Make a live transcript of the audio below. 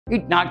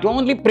It not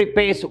only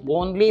prepares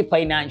only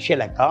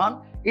financial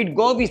account, it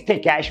goes with the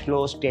cash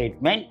flow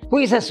statement. Who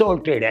is a sole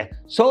trader?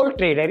 Sole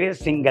trader is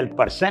a single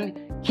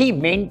person. He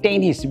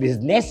maintains his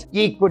business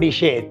equity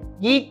share.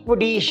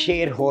 Equity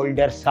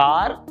shareholders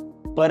are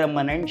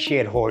permanent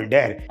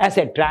shareholder. As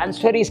a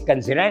transfer is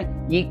considered,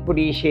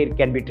 equity share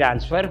can be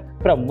transferred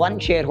from one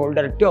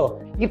shareholder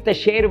to. If the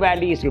share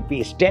value is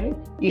rupees 10,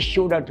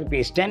 issued at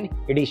rupees 10,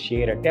 it is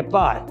share at a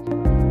par.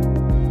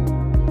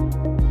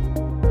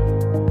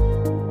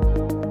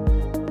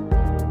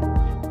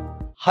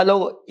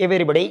 Hello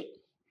everybody,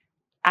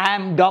 I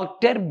am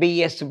Dr.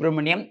 B.S.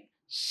 Subramaniam,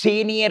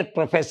 Senior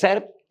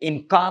Professor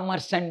in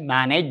Commerce and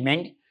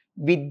Management,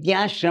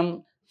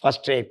 Vidhyaashram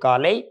First Year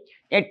College,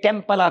 a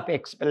Temple of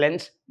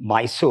Excellence,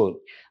 MYSURU.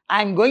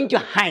 I am going to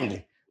handle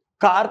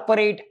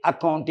Corporate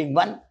Accounting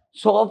 1.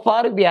 So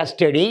far we have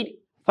studied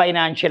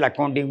Financial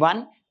Accounting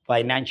 1,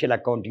 Financial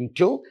Accounting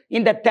 2.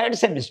 In the third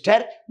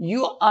semester,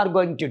 you are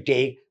going to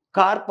take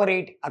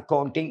Corporate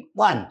Accounting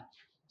 1.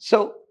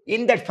 So,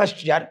 in that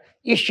first year,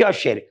 issue of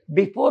share.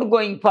 Before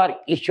going for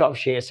issue of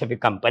shares of a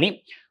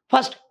company,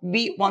 first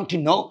we want to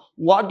know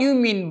what do you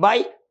mean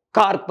by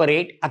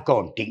corporate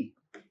accounting.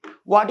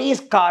 What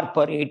is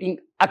corporate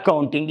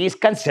accounting is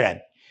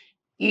considered?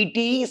 It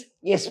is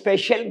a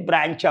special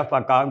branch of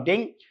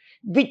accounting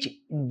which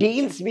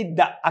deals with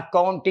the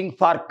accounting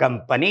for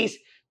companies,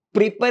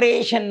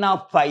 preparation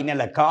of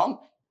final account,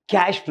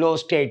 cash flow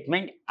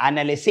statement,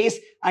 analysis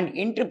and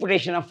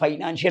interpretation of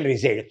financial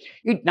result.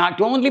 It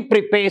not only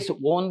prepares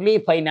only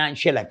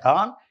financial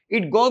account,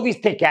 it goes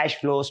with the cash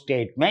flow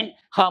statement,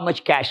 how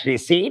much cash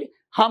received,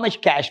 how much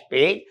cash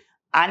paid,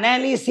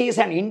 analysis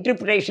and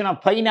interpretation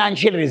of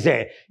financial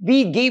result.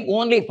 We give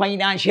only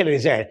financial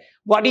result.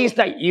 What is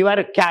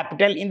your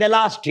capital in the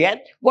last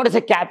year? What is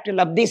the capital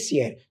of this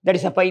year? That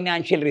is a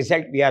financial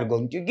result we are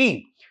going to give.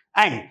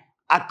 And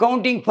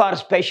accounting for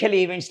special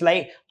events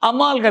like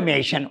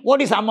amalgamation. What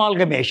is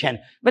amalgamation?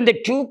 When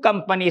the two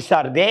companies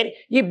are there,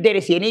 if there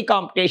is any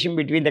competition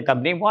between the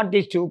company, what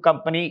these two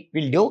companies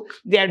will do,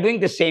 they are doing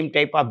the same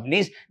type of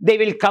business. They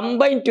will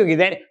combine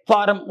together,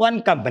 form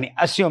one company.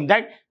 Assume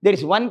that there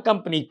is one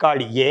company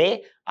called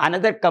A,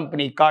 another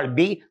company called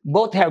B,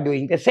 both have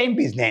doing the same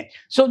business.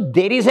 So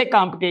there is a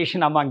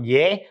competition among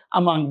A,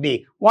 among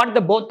B. What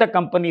both the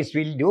companies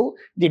will do,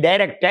 the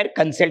director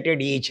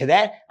consulted each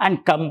other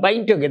and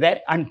combine together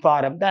and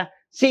form the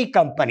C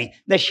company.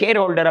 The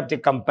shareholder of the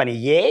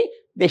company A,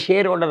 the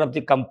shareholder of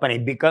the company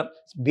become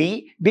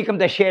B, become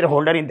the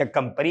shareholder in the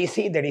company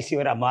C. That is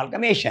your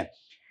amalgamation.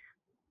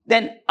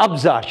 Then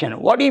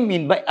absorption. What do you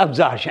mean by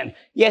absorption?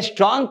 A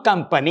strong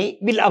company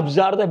will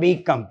absorb the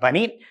weak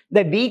company.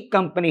 The weak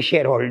company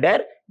shareholder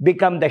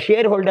become the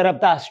shareholder of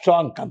the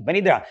strong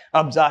company. The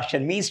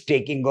absorption means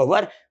taking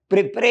over.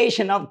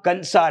 Preparation of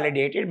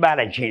consolidated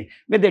balance sheet.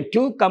 With the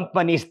two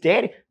companies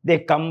there, they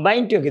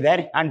combine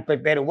together and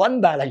prepare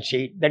one balance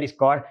sheet that is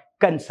called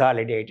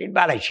consolidated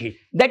balance sheet.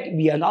 That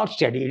we are not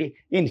studied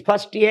in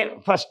first year,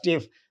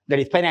 that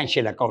is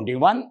Financial Accounting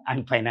 1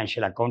 and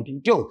Financial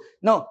Accounting 2.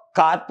 Now,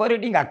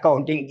 corporate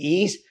accounting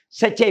is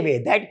such a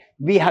way that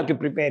we have to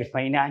prepare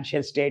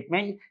financial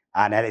statement,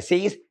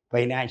 analysis,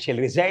 financial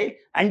result,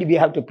 and we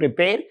have to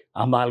prepare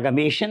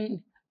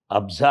amalgamation,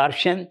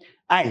 absorption,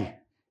 and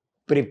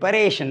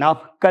preparation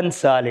of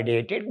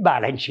consolidated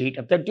balance sheet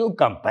of the two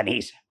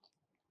companies.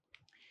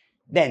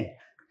 Then,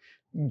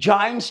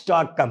 joint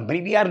stock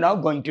company. We are now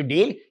going to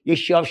deal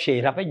issue of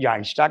share of a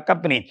joint stock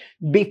company.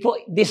 Before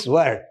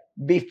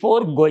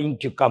going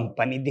to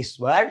company,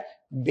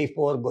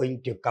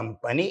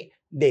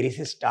 there is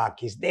a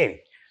stock is there.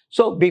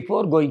 So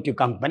before going to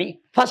company,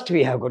 first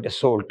we have got a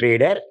sole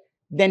trader,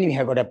 then we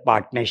have got a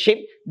partnership,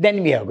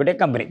 then we have got a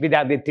company. With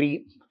the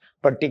three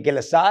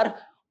particulars are,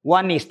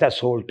 one is the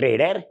sole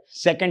trader,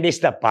 second is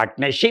the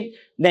partnership,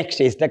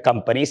 next is the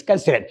company is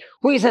considered.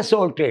 Who is a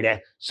sole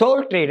trader?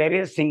 Sole trader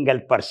is a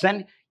single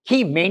person.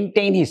 He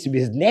maintains his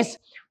business.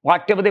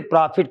 Whatever the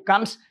profit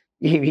comes,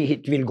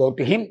 it will go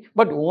to him.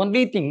 But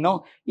only thing,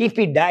 if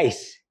he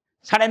dies,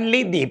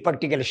 suddenly the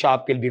particular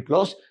shop will be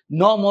closed.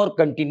 No more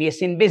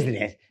continuous in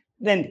business.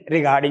 Then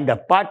regarding the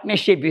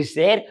partnership is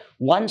there,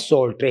 one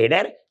sole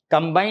trader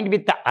combined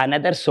with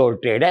another sole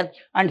trader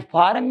and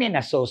form an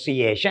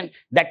association.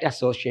 That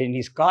association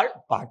is called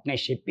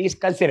partnership is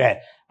considered.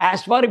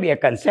 As far as we are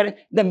concerned,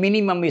 the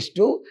minimum is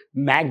 2,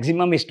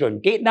 maximum is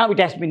 20. Now it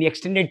has been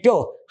extended to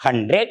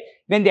 100.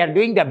 When they are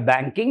doing the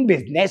banking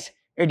business,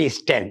 it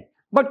is 10.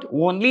 But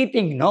only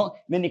thing,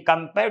 when you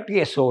compare to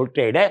a sole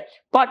trader,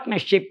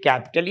 partnership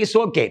capital is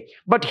okay.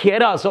 But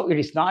here also, it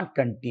is not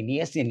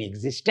continuous in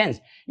existence.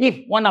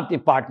 If one of the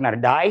partner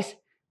dies,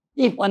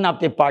 if one of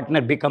the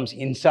partner becomes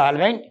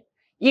insolvent,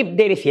 if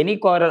there is any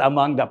quarrel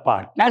among the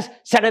partners,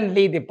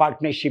 suddenly the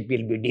partnership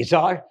will be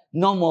dissolved,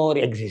 no more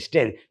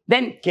existence.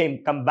 Then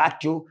come back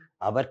to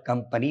our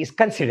company is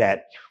considered.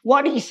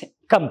 What is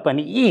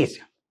company is?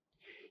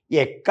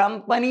 A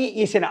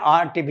company is an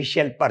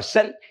artificial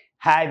person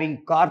having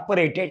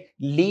incorporated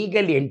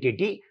legal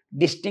entity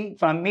distinct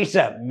from its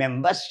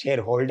members,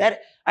 shareholder,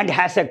 and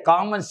has a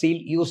common seal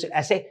used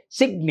as a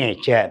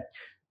signature.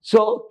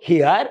 So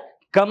here,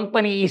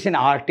 company is an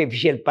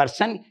artificial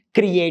person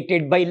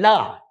created by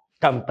law.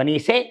 Company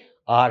is a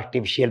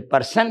artificial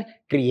person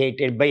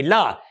created by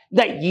law.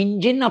 The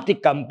engine of the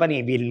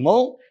company will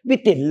move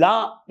with the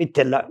law,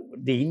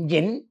 the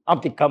engine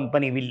of the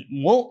company will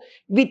move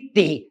with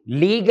the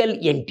legal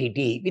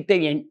entity. With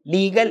the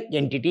legal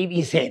entity,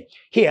 we say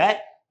here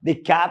the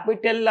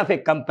capital of a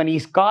company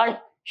is called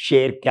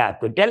share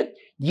capital.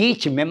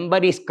 Each member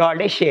is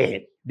called a share.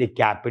 The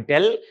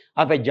capital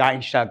of a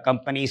joint stock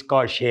company is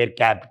called share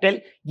capital.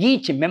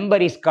 Each member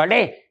is called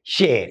a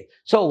share.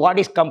 So what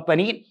is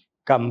company?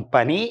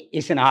 Company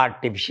is an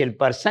artificial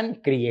person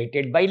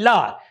created by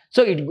law.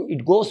 So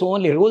it goes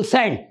only rules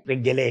and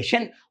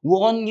regulation.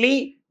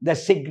 Only the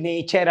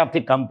signature of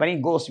the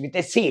company goes with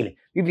a seal.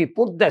 If we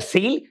put the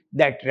seal,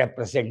 that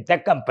represents the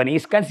company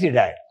is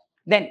considered.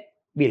 Then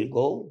we'll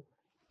go.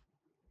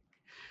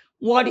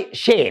 What is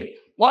share?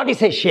 What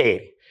is a share?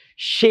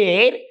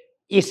 Share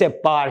is a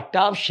part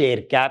of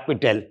share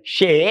capital.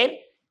 Share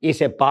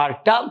is a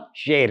part of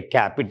share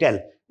capital.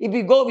 If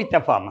we go with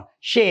the form,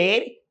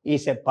 share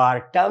is a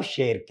part of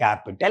share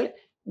capital.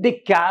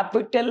 The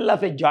capital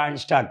of a joint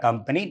stock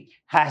company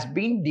has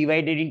been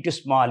divided into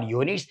small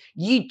units.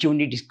 Each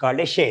unit is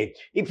called a share.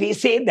 If we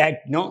say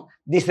that, no,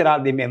 these are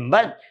all the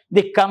members,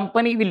 the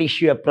company will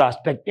issue a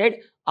prospectus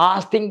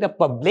asking the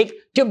public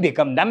to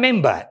become the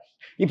member.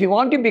 If you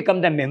want to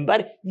become the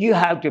member, you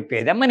have to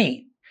pay the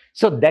money.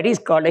 So that is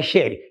called a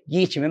share.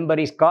 Each member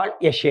is called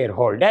a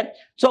shareholder.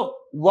 So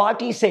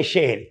what is a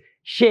share?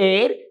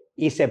 Share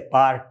is a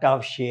part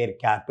of share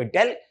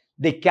capital.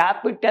 The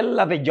capital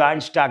of a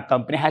joint stock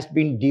company has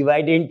been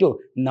divided into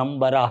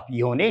number of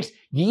units.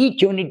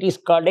 Each unit is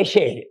called a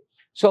share.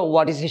 So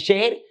what is a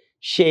share?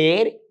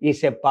 Share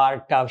is a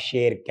part of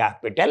share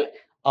capital,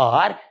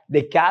 or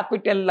the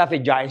capital of a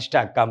joint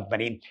stock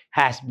company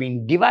has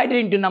been divided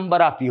into number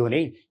of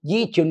units.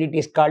 Each unit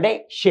is called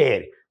a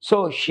share.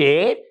 So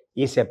share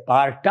is a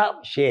part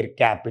of share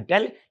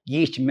capital.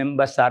 Each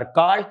members are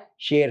called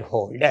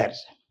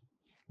shareholders.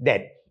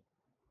 Then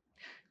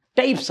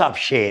types of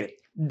share.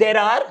 There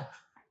are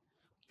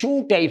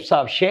two types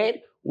of share.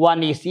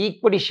 One is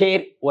equity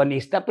share, one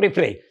is the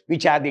preference.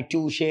 Which are the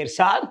two shares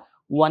are?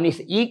 One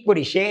is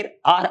equity share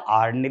or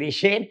ordinary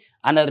share.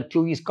 Another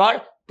two is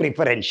called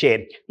preference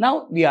share.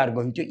 Now we are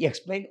going to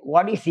explain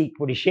what is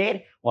equity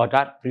share, what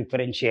are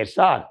preference shares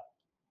are.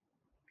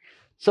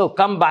 So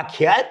come back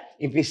here.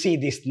 If we see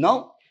this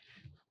now,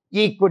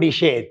 equity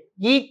share.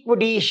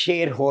 Equity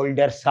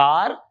shareholders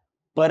are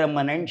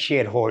permanent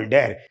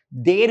shareholder.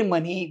 Their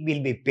money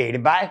will be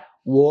paid back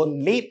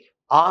only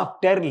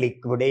after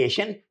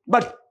liquidation,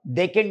 but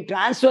they can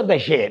transfer the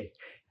share.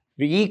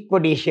 The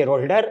equity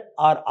shareholder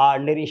or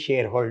ordinary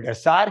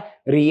shareholders are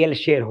real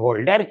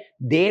shareholder.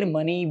 Their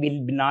money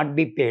will not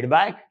be paid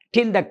back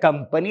till the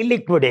company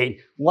liquidate.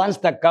 Once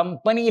the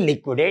company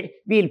liquidate,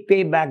 we will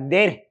pay back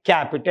their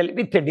capital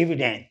with a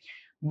dividend.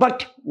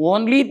 But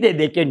only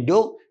they can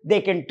do,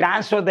 they can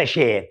transfer the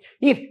share.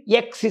 If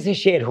X is a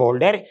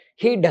shareholder,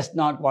 he does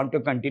not want to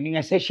continue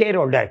as a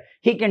shareholder.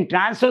 He can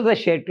transfer the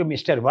share to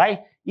Mr.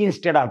 Y.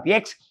 Instead of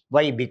X,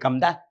 Y become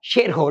the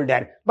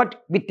shareholder,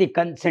 but with the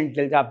consent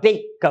of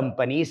the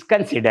company is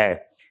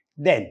considered.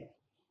 Then,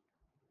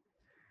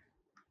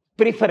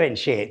 preference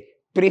share.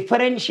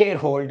 Preference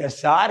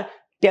shareholders are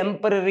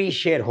temporary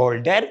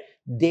shareholder.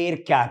 Their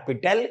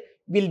capital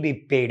will be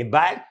paid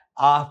back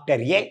after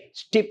a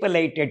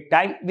stipulated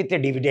time with a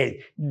dividend.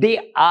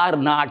 They are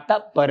not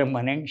a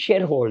permanent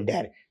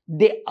shareholder.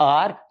 They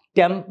are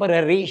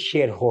temporary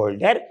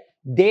shareholder.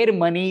 Their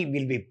money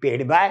will be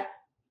paid back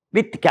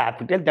with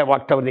capital.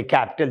 Whatever the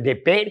capital they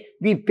paid,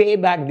 we pay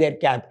back their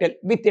capital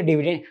with a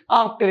dividend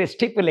after a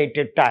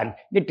stipulated time.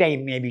 The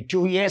time may be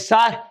 2 years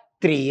or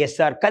 3 years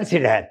are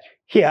considered.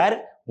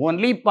 Here,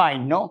 only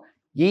point, no,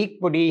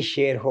 equity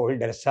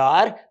shareholders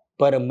are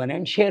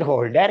permanent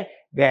shareholder,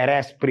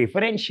 whereas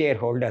preference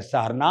shareholders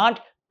are not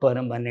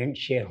permanent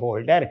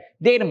shareholder.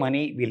 Their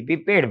money will be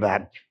paid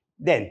back.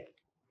 Then,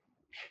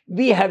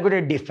 we have got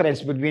a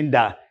difference between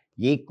the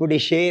equity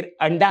share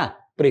and the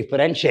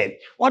preference share.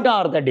 What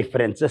are the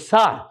differences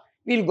are?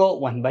 We'll go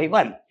one by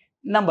one.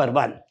 Number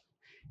one,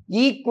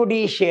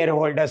 equity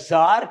shareholders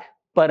are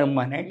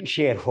permanent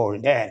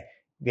shareholder,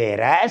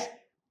 whereas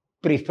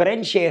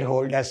preference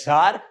shareholders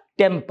are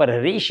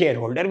temporary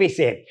shareholder, we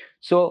say.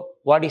 So,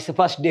 what is the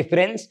first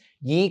difference?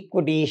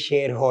 Equity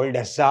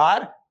shareholders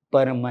are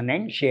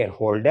permanent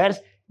shareholders,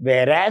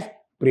 whereas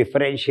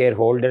preference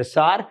shareholders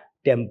are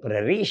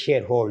temporary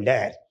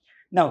shareholders.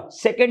 Now,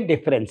 second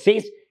difference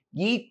is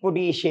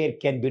equity share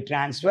can be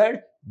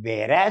transferred,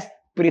 whereas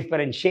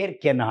preference share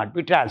cannot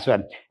be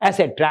transferred. As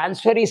a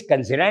transfer is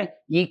considered,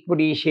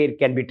 equity share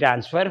can be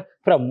transferred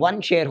from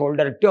one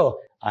shareholder to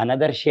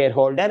another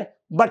shareholder,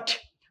 but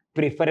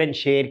preference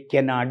share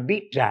cannot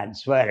be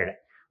transferred.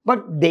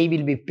 But they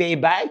will be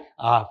paid back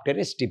after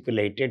a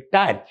stipulated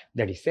time.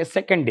 That is the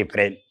second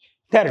difference.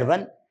 Third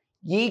one,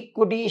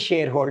 equity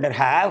shareholder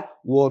have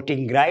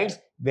voting rights,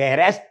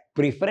 whereas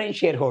preference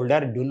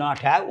shareholder do not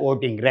have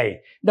voting right.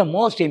 The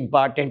most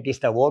important is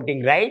the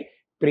voting right.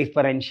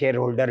 preference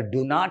shareholder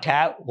do not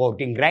have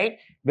voting right,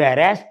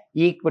 whereas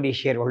equity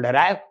shareholder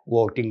have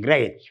voting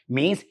right.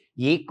 Means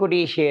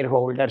equity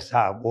shareholders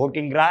have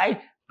voting right,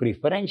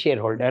 preference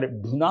shareholder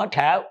do not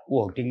have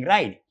voting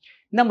right.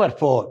 Number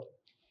 4,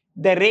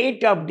 the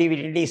rate of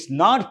dividend is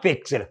not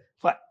fixed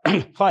for,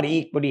 for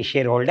equity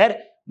shareholder,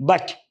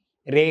 but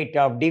rate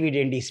of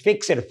dividend is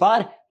fixed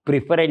for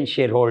preference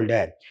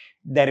shareholder.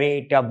 The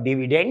rate of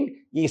dividend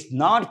is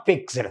not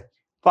fixed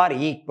for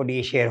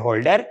equity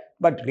shareholder,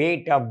 but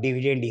rate of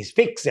dividend is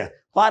fixed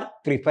for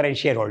preference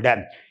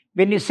shareholder.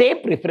 When you say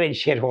preference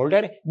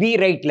shareholder, we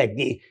write like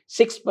this: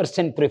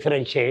 6%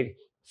 preference share,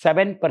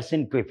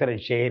 7%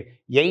 preference share,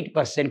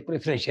 8%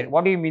 preference share.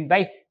 What do you mean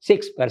by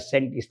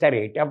 6% is the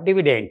rate of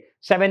dividend?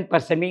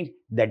 7% means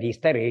that is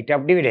the rate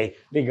of dividend.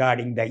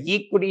 Regarding the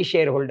equity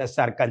shareholders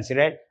are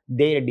considered,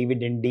 their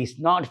dividend is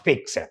not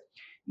fixed.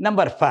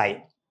 Number 5,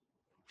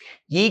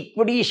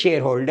 equity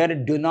shareholder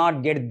do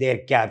not get their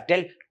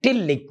capital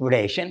till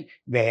liquidation,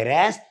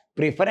 whereas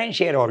preference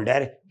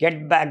shareholder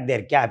get back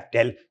their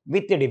capital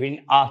with the dividend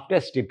after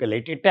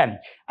stipulated term.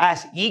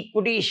 As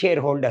equity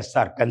shareholders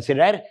are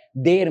considered,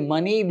 their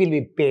money will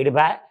be paid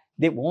back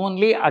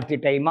only at the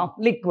time of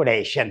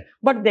liquidation,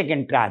 but they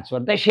can transfer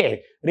the share.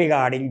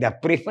 Regarding the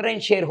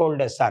preference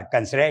shareholders are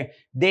considered,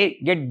 they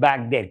get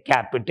back their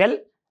capital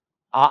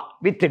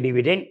with the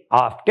dividend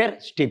after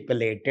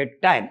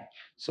stipulated time.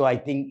 So I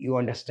think you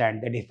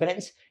understand the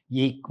difference.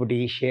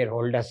 Equity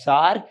shareholders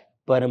are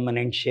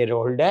permanent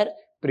shareholder,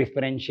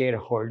 preference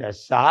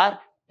shareholders are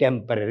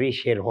temporary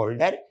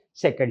shareholder.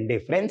 Second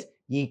difference,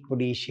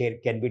 equity share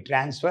can be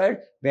transferred,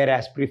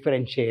 whereas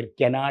preference share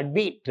cannot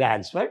be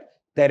transferred.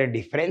 Third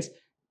difference,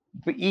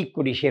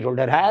 equity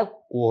shareholder have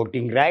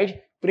voting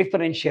right,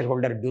 preference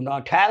shareholder do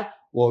not have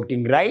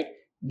voting right.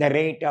 The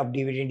rate of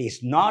dividend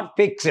is not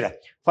fixed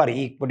for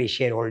equity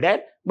shareholder,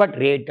 but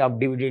rate of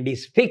dividend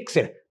is fixed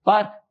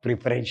for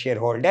preference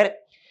shareholder.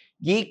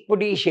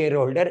 Equity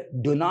shareholder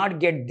do not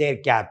get their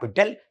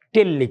capital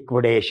till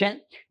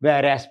liquidation,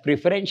 whereas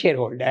preference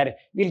shareholder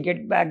will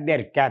get back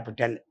their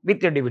capital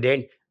with the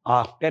dividend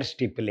after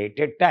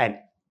stipulated time.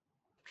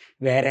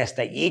 Whereas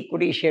the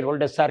equity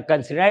shareholders are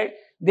considered,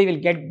 they will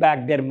get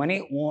back their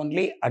money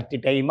only at the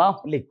time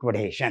of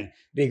liquidation.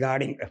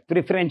 Regarding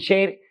preference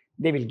share,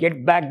 they will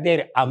get back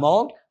their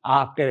amount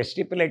after a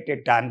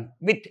stipulated time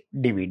with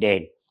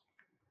dividend.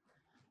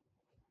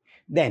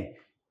 Then,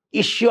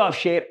 issue of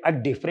share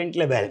at different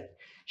level.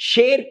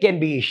 Share can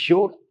be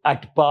issued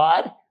at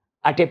par,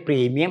 at a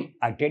premium,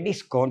 at a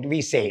discount,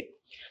 we say.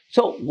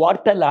 So,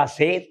 what the law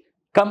says,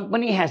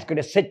 company has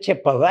got such a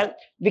power,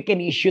 we can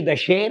issue the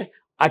share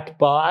at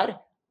par,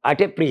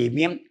 at a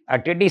premium,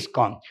 at a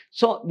discount.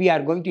 So, we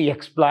are going to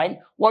explain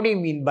what do you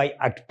mean by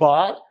at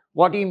par,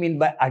 what do you mean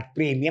by at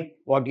premium,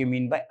 what do you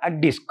mean by at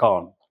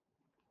discount.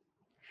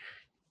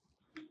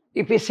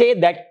 If we say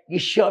that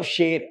issue of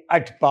share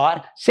at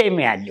par, same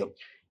value.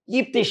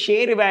 If the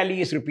share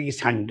value is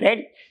rupees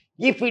 100,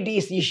 if it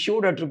is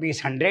issued at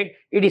rupees 100,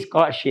 it is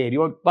called share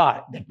at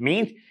par. That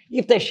means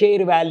if the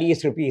share value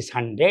is rupees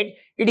 100,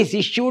 it is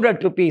issued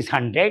at rupees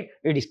 100,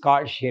 it is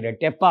called share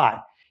at a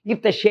par.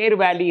 If the share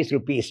value is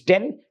rupees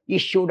 10,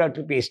 issued at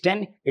rupees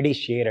 10, it is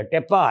share at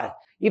a par.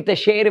 If the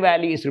share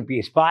value is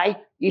rupees 5,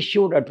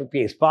 issued at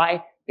rupees 5,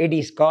 it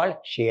is called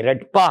share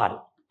at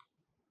par.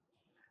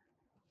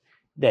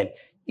 Then,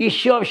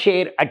 issue of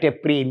share at a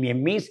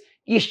premium means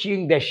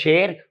issuing the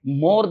share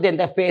more than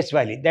the face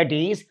value. That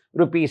is,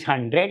 rupees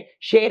 100,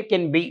 share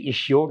can be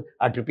issued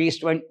at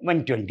rupees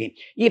 120.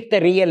 If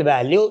the real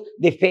value,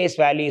 the face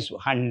value is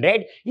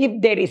 100,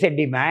 if there is a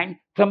demand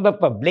from the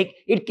public,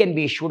 it can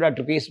be issued at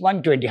rupees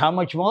 120. How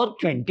much more?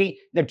 20.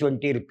 The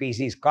 20 rupees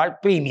is called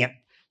premium.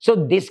 So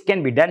this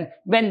can be done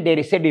when there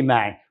is a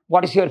demand.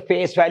 What is your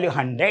face value?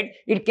 100.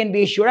 It can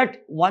be issued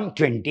at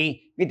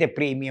 120 with a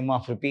premium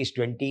of rupees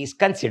 20 is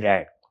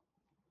considered.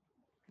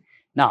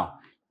 Now,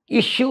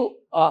 issue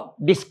of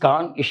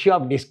discount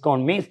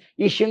means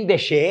issuing the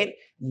share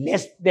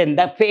less than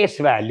the face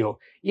value.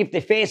 If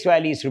the face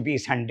value is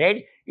rupees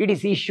 100, it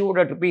is issued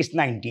at rupees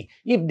 90.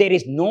 If there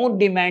is no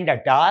demand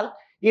at all,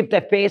 if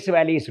the face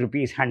value is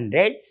rupees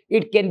 100,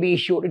 it can be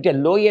issued at a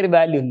lower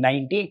value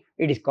 90.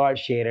 It is called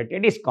share at a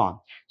discount.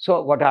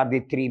 So, what are the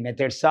three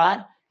methods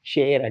are?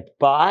 Share at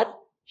par,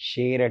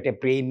 share at a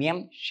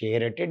premium,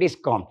 share at a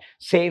discount.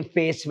 Same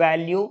face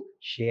value,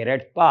 share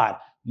at par.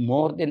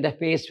 More than the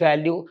face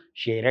value,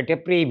 share at a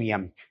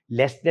premium.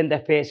 Less than the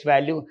face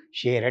value,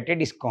 share at a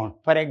discount.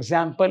 For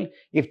example,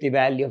 if the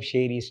value of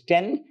share is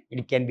 10,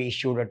 it can be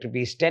issued at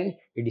rupees 10.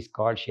 It is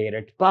called share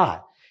at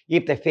par.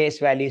 If the face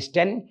value is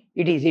 10,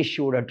 it is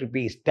issued at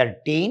rupees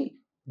 13.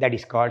 That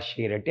is called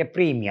share at a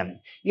premium.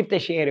 If the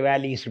share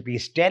value is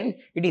rupees 10,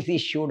 it is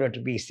issued at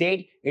rupees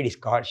 8. It is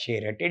called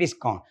share at a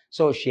discount.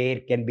 So,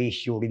 share can be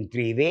issued in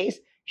three ways: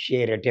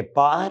 share at a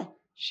par,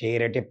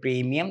 share at a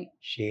premium,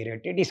 share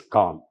at a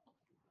discount.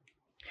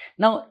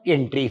 Now,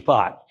 entry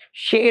for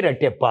share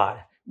at a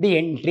par. The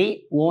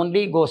entry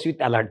only goes with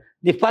alert.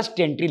 The first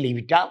entry, leave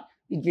it up.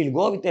 It will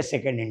go with the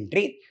second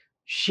entry.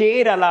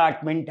 share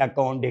allotment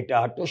account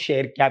data to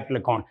share capital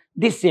account.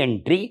 This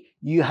entry,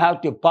 you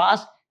have to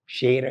pass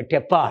share at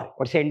a par.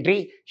 What's the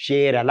entry?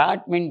 Share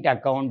allotment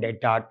account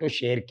data to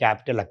share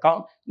capital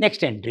account.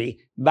 Next entry,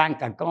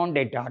 bank account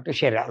data to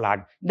share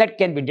allot. That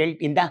can be dealt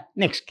in the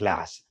next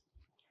class.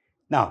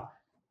 Now,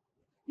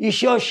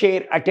 issue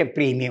share at a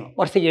premium.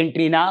 What's the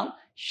entry now?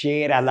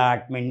 Share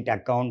allotment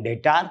account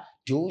data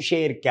to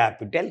share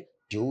capital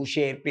to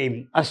share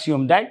premium.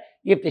 Assume that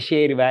if the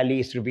share value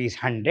is rupees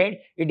 100,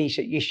 it is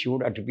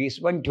issued at rupees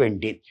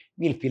 120.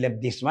 We'll fill up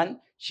this one.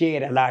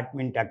 Share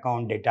allotment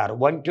account data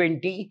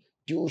 120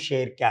 to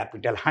share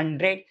capital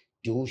 100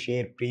 to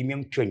share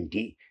premium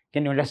 20.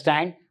 Can you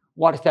understand?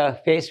 What's the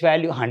face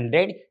value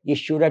 100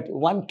 issued at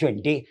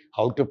 120?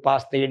 How to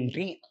pass the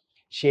entry?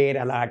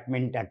 Share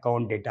allotment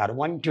account data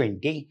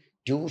 120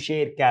 to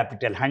share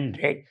capital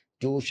 100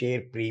 to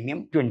share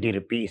premium 20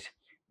 rupees.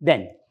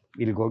 Then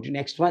we'll go to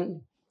next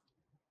one.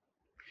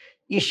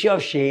 Issue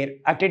of share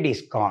at a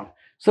discount.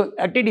 So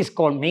at a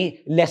discount means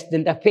less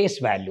than the face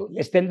value.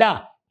 Less than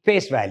the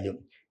face value.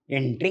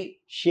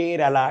 Entry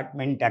share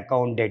allotment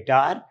account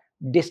data,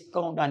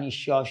 discount on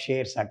issue of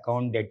shares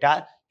account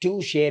data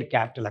to share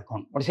capital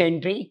account. What's the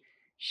entry?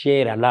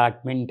 Share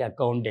allotment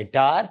account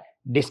data,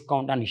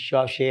 discount on issue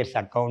of shares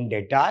account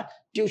data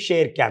to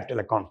share capital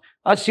account.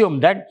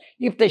 Assume that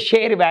if the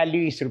share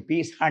value is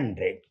rupees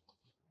 100,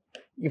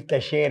 if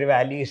the share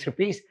value is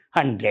rupees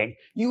 100,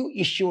 you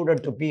issued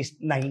at rupees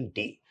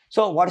 90.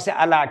 So what's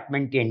the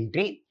allotment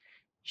entry?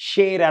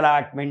 Share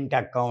allotment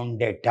account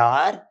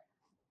data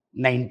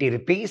 90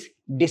 rupees,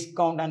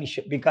 discount on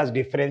issue because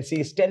difference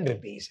is 10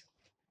 rupees.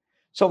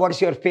 So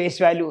what's your face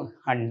value?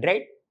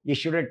 100,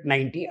 issued at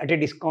 90 at a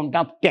discount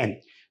of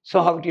 10.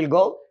 So how it will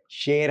go?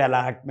 Share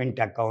allotment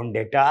account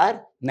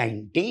data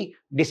 90,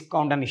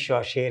 discount on issue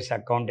of shares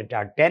account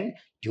data 10,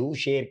 to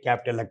share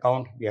capital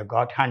account we have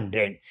got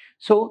 100.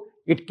 So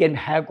it can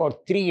have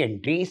got three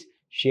entries: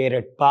 share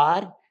at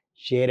par,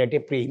 share at a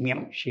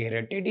premium, share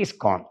at a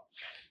discount.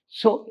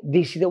 So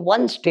this is the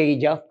one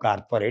stage of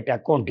corporate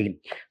accounting.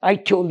 I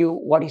told you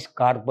what is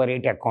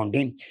corporate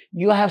accounting.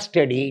 You have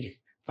studied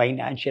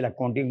financial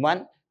accounting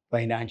 1,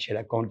 financial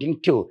accounting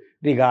 2.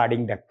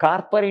 Regarding the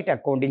corporate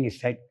accounting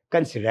is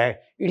considered,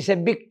 it's a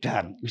big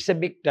term. It's a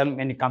big term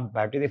when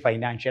compared to the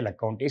financial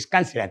account is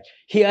considered.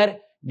 Here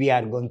we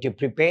are going to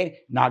prepare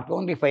not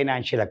only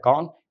financial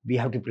account, we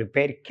have to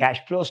prepare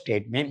cash flow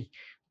statement,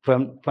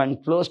 from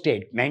fund flow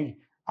statement,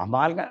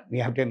 we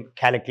have to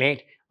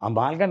calculate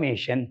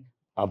amalgamation,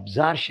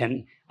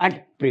 absorption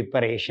and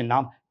preparation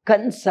of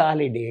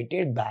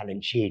consolidated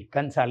balance sheet.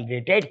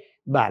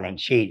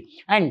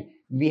 And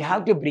we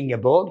have to bring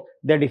about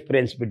the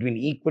difference between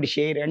equity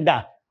share and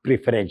the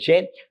preference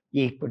share.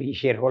 Equity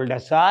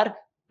shareholders are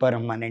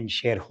permanent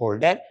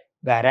shareholder,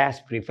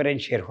 whereas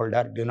preference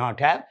shareholder do not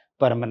have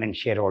permanent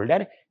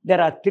shareholder.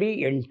 There are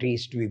three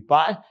entries to be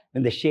passed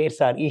when the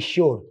shares are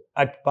issued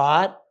at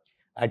par,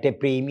 at a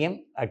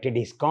premium, at a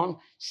discount.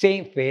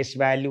 Same face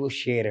value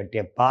share at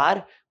a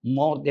par,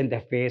 more than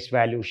the face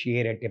value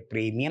share at a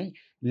premium,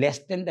 less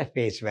than the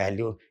face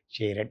value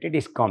share at a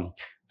discount.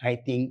 I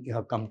think you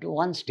have come to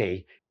one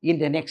stage. In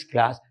the next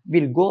class,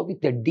 we'll go with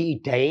the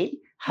detail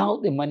how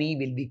the money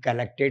will be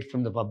collected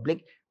from the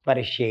public for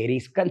a share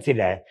is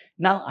considered.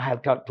 Now I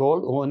have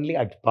told only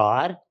at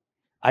par,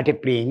 at a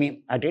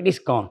premium, at a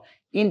discount.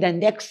 In the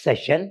next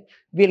session,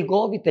 we'll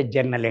go with the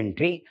journal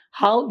entry,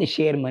 how the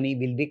share money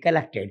will be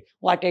collected.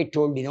 What I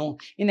told you,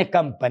 in a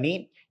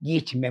company,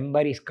 each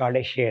member is called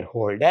a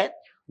shareholder.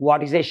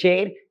 What is a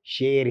share?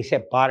 Share is a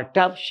part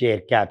of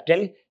share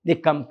capital. The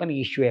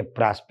company issue a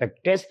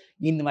prospectus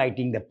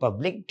inviting the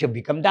public to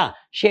become the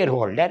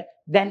shareholder.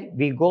 Then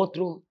we go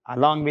through,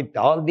 along with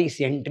all these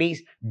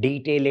entries,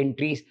 detailed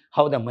entries,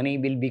 how the money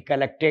will be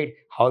collected,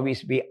 how it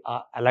will be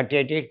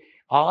allocated.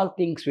 All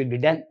things will be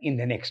done in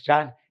the next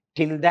class.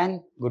 Till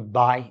then,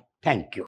 goodbye. Thank you.